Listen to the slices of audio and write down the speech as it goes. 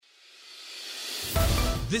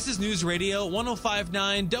This is News Radio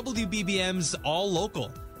 105.9 WBBM's All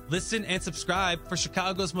Local. Listen and subscribe for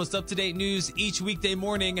Chicago's most up-to-date news each weekday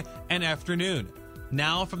morning and afternoon.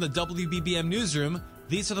 Now from the WBBM Newsroom,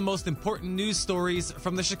 these are the most important news stories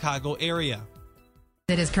from the Chicago area.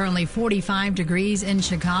 It is currently 45 degrees in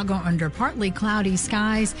Chicago under partly cloudy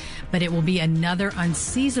skies, but it will be another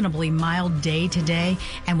unseasonably mild day today,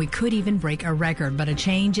 and we could even break a record. But a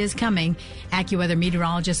change is coming. AccuWeather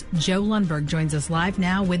meteorologist Joe Lundberg joins us live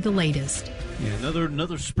now with the latest. Yeah,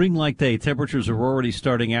 another spring-like day. Temperatures are already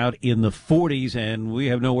starting out in the 40s, and we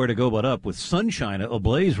have nowhere to go but up with sunshine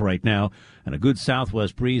ablaze right now and a good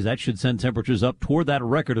southwest breeze. That should send temperatures up toward that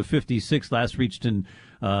record of 56 last reached in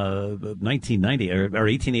 1990 or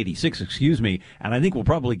 1886, excuse me, and I think we'll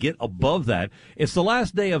probably get above that. It's the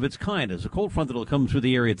last day of its kind as a cold front that will come through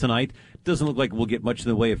the area tonight. It doesn't look like we'll get much in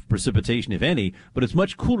the way of precipitation, if any, but it's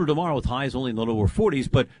much cooler tomorrow with highs only in the lower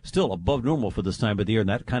 40s, but still above normal for this time of the year, and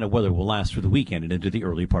that kind of weather will last through the weekend and into the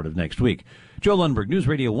early part of next week. Joe Lundberg, News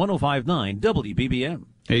Radio 105.9 WBBM.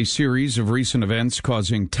 A series of recent events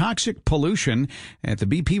causing toxic pollution at the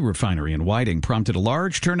BP refinery in Whiting prompted a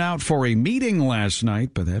large turnout for a meeting last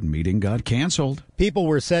night, but that meeting got canceled. People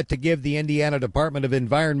were set to give the Indiana Department of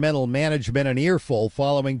Environmental Management an earful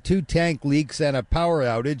following 2 tank leaks and a power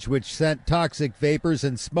outage which sent toxic vapors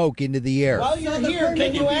and smoke into the air. While you're here,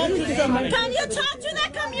 can you answer someone? Can you talk to the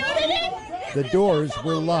community? The doors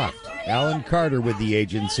were locked. Alan Carter with the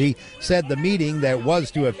agency said the meeting that was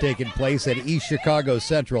to have taken place at East Chicago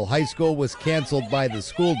Central High School was canceled by the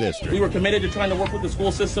school district. We were committed to trying to work with the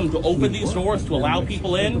school system to open these doors, to allow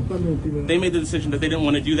people in. They made the decision that they didn't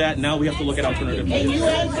want to do that. Now we have to look at alternatives. Can you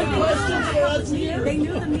answer questions for us here?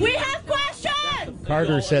 We have questions!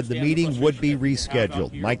 Carter said the meeting would be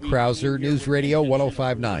rescheduled. Mike Krauser, News Radio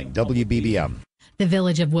 105.9 WBBM. The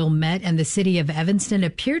village of Wilmette and the city of Evanston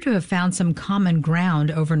appear to have found some common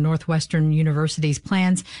ground over Northwestern University's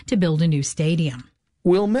plans to build a new stadium.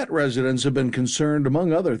 Wilmette residents have been concerned,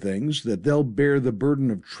 among other things, that they'll bear the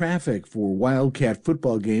burden of traffic for Wildcat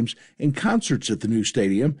football games and concerts at the new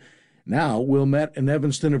stadium. Now, Wilmette and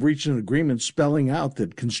Evanston have reached an agreement spelling out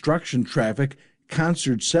that construction traffic,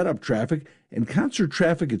 concert setup traffic, and concert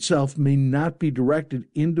traffic itself may not be directed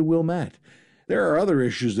into Wilmette. There are other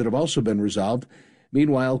issues that have also been resolved.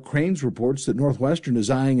 Meanwhile, Cranes reports that Northwestern is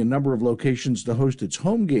eyeing a number of locations to host its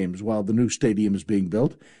home games while the new stadium is being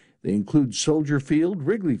built. They include Soldier Field,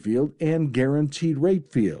 Wrigley Field, and Guaranteed Rate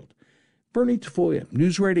Field. Bernie Tafoya,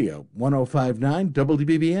 News Radio 105.9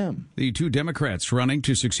 WBBM. The 2 Democrats running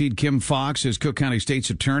to succeed Kim Foxx as Cook County State's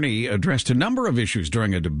attorney addressed a number of issues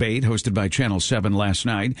during a debate hosted by Channel 7 last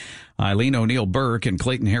night. Eileen O'Neill Burke and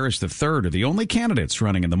Clayton Harris III are the only candidates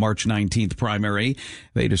running in the March 19th primary.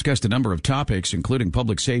 They discussed a number of topics, including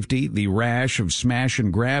public safety, the rash of smash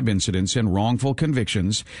and grab incidents, and wrongful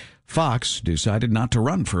convictions. Fox decided not to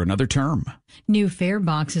run for another term. New fare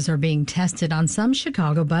boxes are being tested on some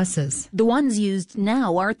Chicago buses. The ones used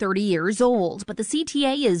now are 30 years old, but the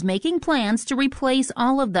CTA is making plans to replace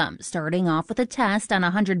all of them, starting off with a test on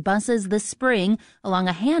 100 buses this spring along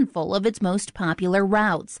a handful of its most popular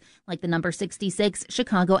routes, like the number 66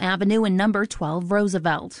 Chicago Avenue and number 12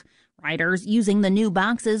 Roosevelt. Riders using the new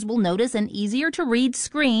boxes will notice an easier-to-read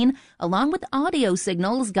screen along with audio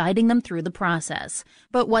signals guiding them through the process.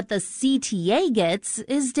 But what the CTA gets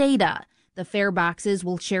is data. The fare boxes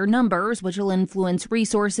will share numbers, which will influence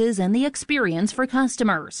resources and the experience for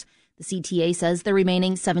customers. The CTA says the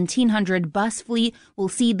remaining 1,700 bus fleet will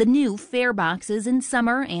see the new fare boxes in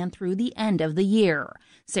summer and through the end of the year.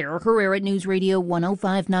 Sarah Herrera at News Radio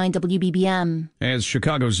 105.9 WBBM. As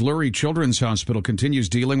Chicago's Lurie Children's Hospital continues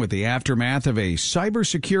dealing with the aftermath of a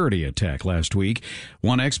cybersecurity attack last week,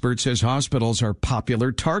 one expert says hospitals are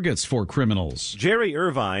popular targets for criminals. Jerry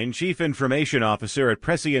Irvine, Chief Information Officer at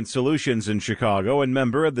Prescient Solutions in Chicago and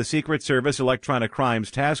member of the Secret Service Electronic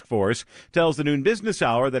Crimes Task Force, tells the Noon Business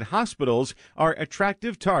Hour that hospitals are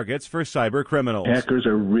attractive targets for cyber criminals. Hackers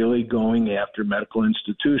are really going after medical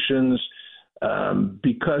institutions.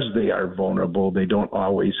 Because they are vulnerable, they don't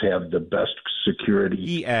always have the best security.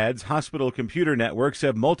 He adds hospital computer networks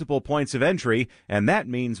have multiple points of entry, and that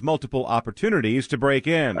means multiple opportunities to break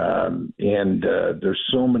in. There's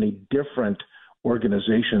so many different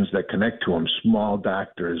organizations that connect to them, small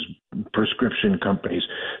doctors, prescription companies.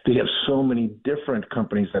 They have so many different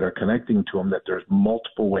companies that are connecting to them that there's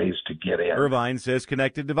multiple ways to get in. Irvine says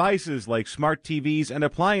connected devices like smart TVs and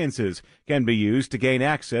appliances can be used to gain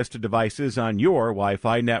access to devices on your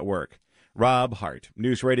Wi-Fi network. Rob Hart,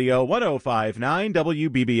 News Radio 105.9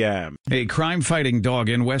 WBBM. A crime-fighting dog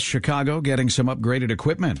in West Chicago getting some upgraded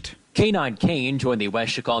equipment. Canine Kane joined the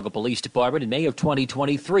West Chicago Police Department in May of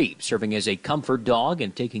 2023, serving as a comfort dog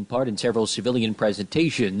and taking part in several civilian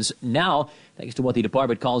presentations. Now, thanks to what the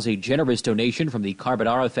department calls a generous donation from the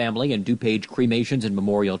Carbonara family and DuPage Cremations and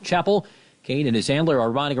Memorial Chapel, Kane and his handler are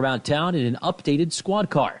riding around town in an updated squad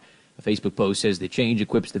car. A Facebook post says the change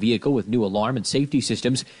equips the vehicle with new alarm and safety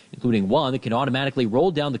systems, including one that can automatically roll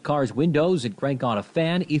down the car's windows and crank on a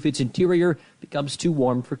fan if its interior becomes too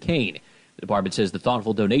warm for Kane. The department says the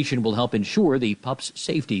thoughtful donation will help ensure the pup's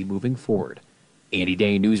safety moving forward. Andy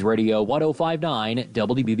Day, News Radio 105.9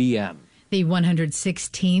 WBBM. The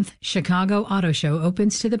 116th Chicago Auto Show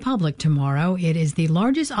opens to the public tomorrow. It is the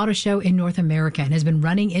largest auto show in North America and has been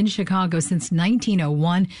running in Chicago since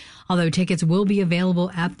 1901. Although tickets will be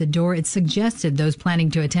available at the door, it's suggested those planning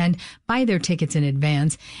to attend buy their tickets in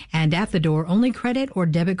advance. And at the door, only credit or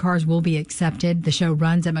debit cards will be accepted. The show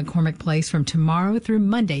runs at McCormick Place from tomorrow through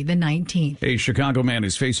Monday, the 19th. A Chicago man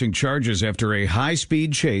is facing charges after a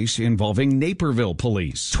high-speed chase involving Naperville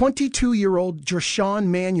police. 22-year-old Jershawn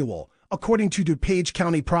Manuel, according to DuPage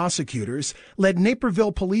County prosecutors, led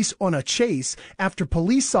Naperville police on a chase after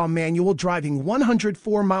police saw Manuel driving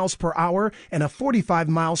 104 miles per hour in a 45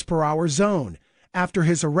 miles per hour zone. After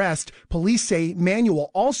his arrest, police say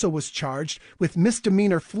Manuel also was charged with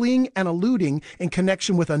misdemeanor fleeing and eluding in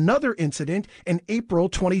connection with another incident in April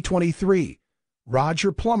 2023.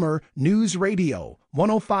 Roger Plummer, News Radio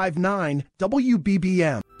 105.9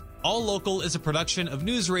 WBBM. All Local is a production of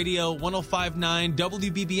News Radio 105.9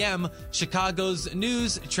 WBBM, Chicago's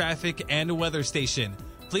news, traffic, and weather station.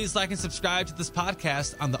 Please like and subscribe to this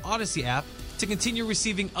podcast on the Odyssey app to continue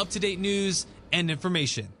receiving up-to-date news and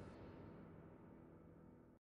information.